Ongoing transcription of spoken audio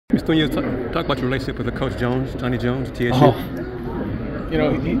Mr. Nuñez, talk about your relationship with the Coach Jones, Johnny Jones, TSU. You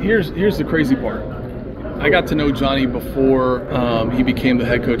know, here's the crazy part. I got to know Johnny before he became the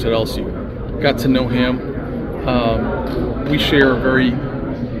head coach at LSU. Got to know him. We share a very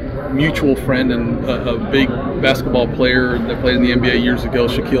mutual friend and a big basketball player that played in the NBA years ago,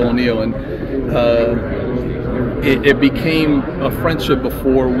 Shaquille O'Neal, and it became a friendship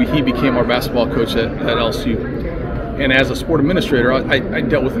before he became our basketball coach at LSU. And as a sport administrator, I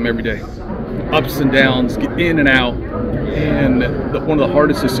dealt with him every day, ups and downs, get in and out. And one of the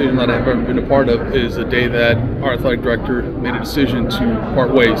hardest decisions that I've ever been a part of is the day that our athletic director made a decision to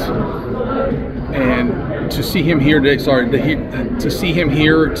part ways. And to see him here today, to see him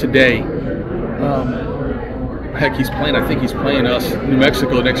here today, heck, he's playing. I think he's playing us New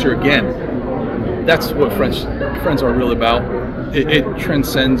Mexico next year again. That's what friends are really about. It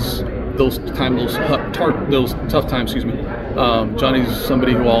transcends those tough times. Johnny's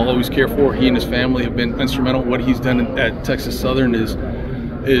somebody who I'll always care for. He and his family have been instrumental. What he's done at Texas Southern is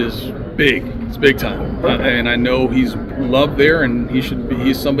big. It's big time, and I know he's loved there, and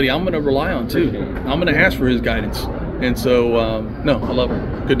he's somebody I'm going to rely on too. I'm going to ask for his guidance, and so no, I love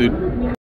him. Good dude.